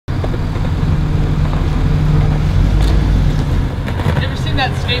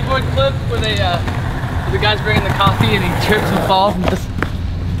skateboard clip where they, the guy's bringing the coffee and he trips and falls and just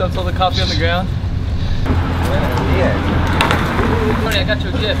dumps all the coffee on the ground? Yeah. Tony, I got you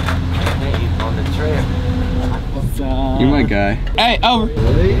a gift. On the trip. You're my guy. Hey, over.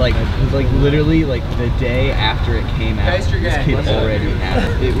 Really? Like literally, like the day after it came out, this kid already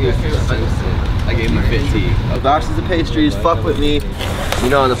had it. It was so sick. I gave him a 15. Boxes of pastries, fuck with me. You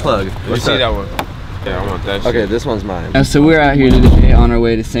know, on the plug. Let's see that one. Yeah, I want that shit. Okay, this one's mine. So we're out here today on our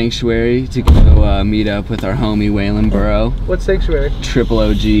way to Sanctuary to go meet up with our homie Waylon Burrow. What's Sanctuary? Triple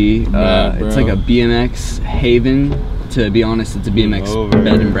OG. It's like a BMX haven. To be honest, it's a BMX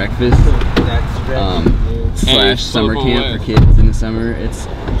bed and breakfast. Slash summer camp for kids in the summer. It's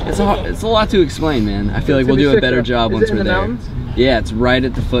a lot to explain, man. I feel like we'll do a better job once we're there. Yeah, it's right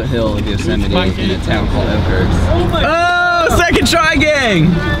at the foothill of Yosemite in a town called Oakhurst. Oh, second try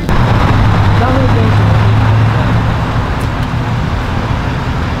gang!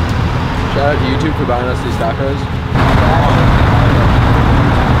 Shout out to YouTube for buying us these tacos.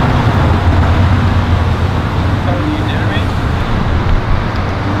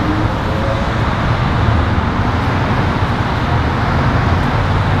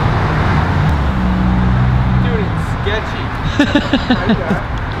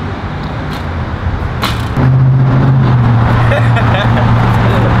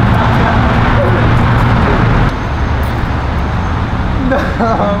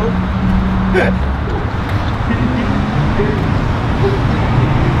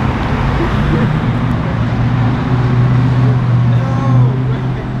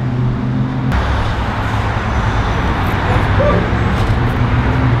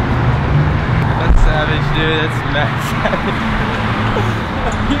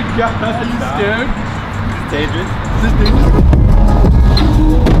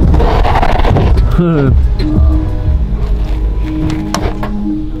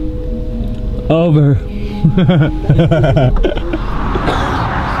 Over.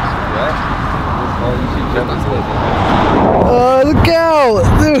 Oh, look out!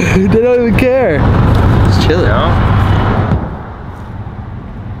 Dude, they don't even care. Just chilling.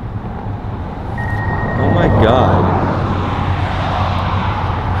 Oh my god.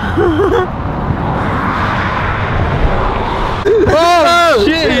 Oh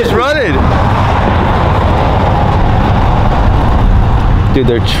shit, he's running! Dude,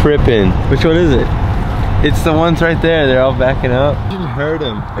 they're tripping. Which one is it? It's the ones right there. They're all backing up. You can hurt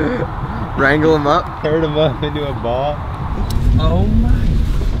him. Wrangle him up. Hurt him up into a ball. Oh my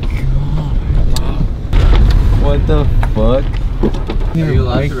god. What the fuck? Are you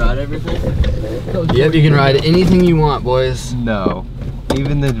allowed to ride everything? Yep, you can ride anything you want, boys. No.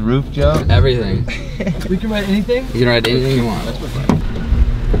 Even the roof jump? Everything. We can ride anything? You can ride anything you want.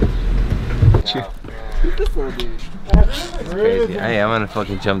 Crazy. Hey, I'm gonna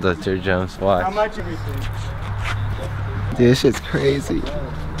fucking jump those dirt jumps. Watch. How much of Dude, this shit's crazy.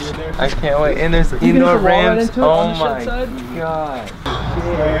 I can't wait. And there's indoor ramps. Oh my god.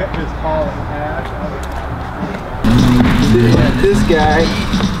 This guy.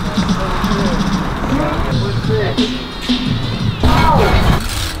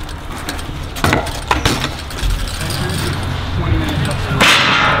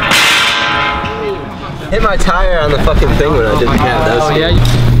 Hit my tire on the fucking thing when I didn't have those. Oh, yeah.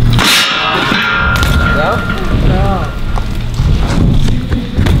 No? No.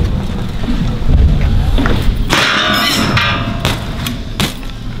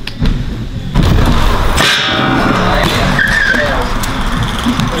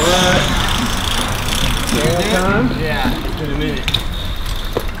 Yeah, in a minute.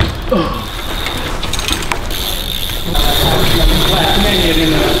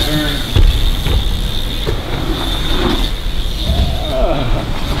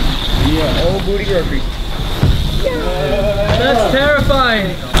 Yeah, old booty groceries. That's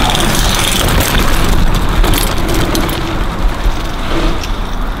terrifying.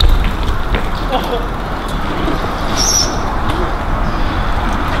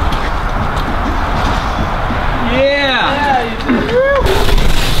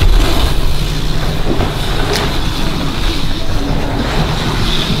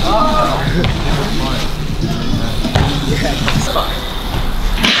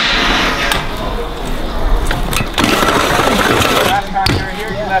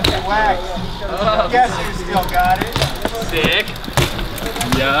 Guess who still got it? Sick.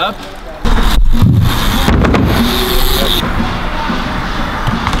 Yup.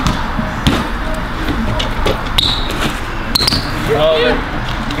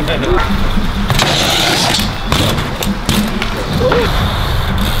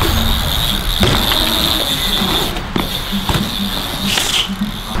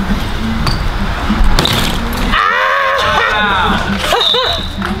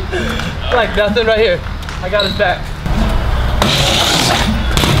 like nothing right here. I got his back.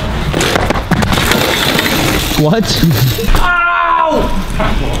 What? Ow!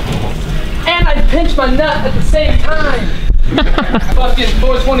 And I pinched my nut at the same time. Fucking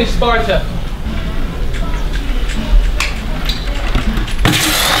 420 Sparta.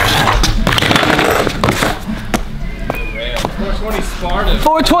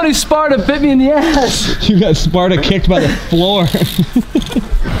 420 Sparta bit me in the ass. You got Sparta kicked by the floor.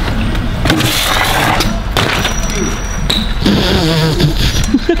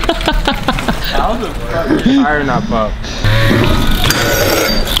 How the fuck is tire not pop?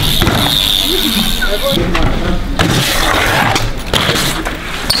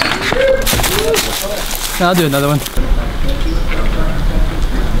 I'll do another one.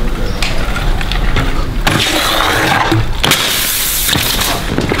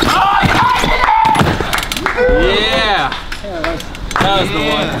 Yeah! That was the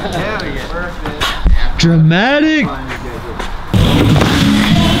one. Dramatic!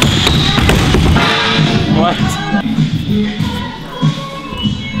 What?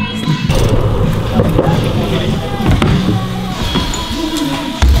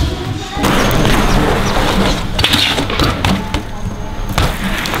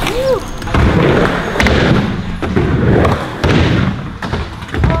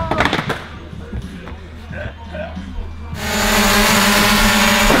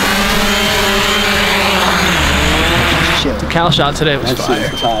 The cow shot today was fire.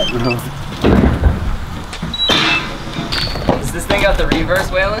 Does this thing got the reverse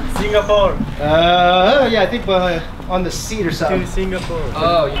whaling? Singapore. Yeah, I think on the seat or something. To Singapore.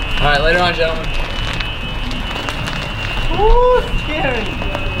 Oh, alright, later on, gentlemen. Ooh, scary.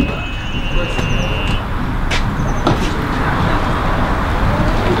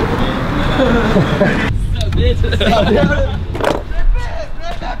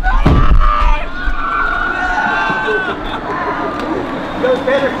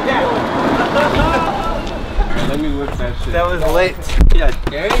 Let me whip that shit. That was late. Yeah,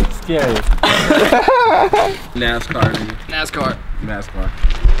 scary? NASCAR, nigga. NASCAR. NASCAR.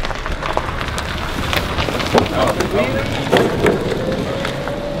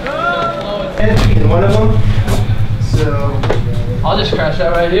 And one of them. So. I'll just crash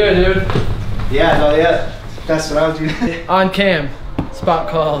out right here, dude. Yeah, no, yeah. That's what I would do. On cam. Spot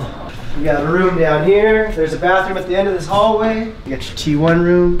called. You got a room down here. There's a bathroom at the end of this hallway. You got your T1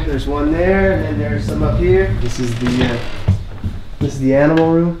 room. There's one there, and then there's some up here. This is the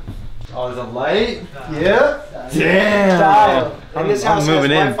animal room. Oh, there's a light? Yeah. Damn. Style. And this house has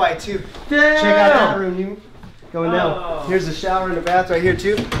moving in. Wi-Fi too. Check out that room. You going down. Here's the shower and the bath right here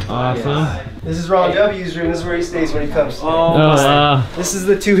too. Awesome. This is Ron W's room. This is where he stays when he comes. Oh, wow. This is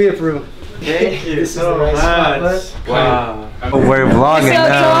the 2-hip room. Thank you This is so the right spot, much. bud. Wow. We're vlogging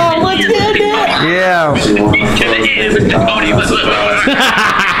now. Let's get it! Yeah.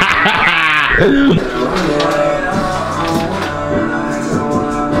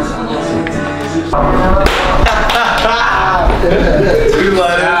 Two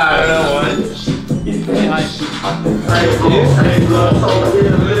letters.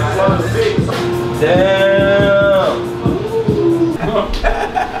 Damn.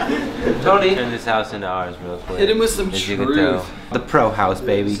 Tony. Turn this house into ours real quick. Hit him with some As you can tell. The pro house,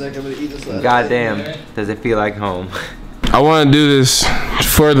 baby. Goddamn, does it feel like home? I want to do this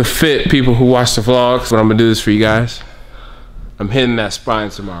for the fit people who watch the vlogs, but I'm gonna do this for you guys. I'm hitting that spine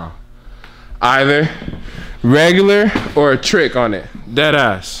tomorrow. Either regular or a trick on it. Dead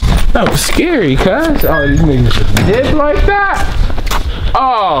ass. That was scary, cuz. Oh, these niggas just did like that?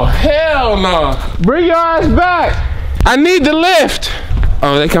 Oh, hell no. Bring your ass back. I need the lift.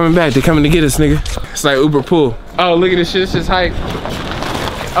 Oh, they coming back. They coming to get us, nigga. It's like Uber pool. Oh, look at this shit. This is hype.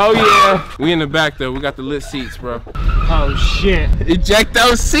 Oh, yeah. We in the back, though. We got the lit seats, bro. Oh, shit.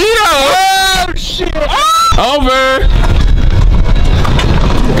 Ejectocito! Oh, shit! Over!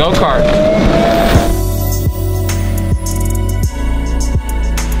 Go kart.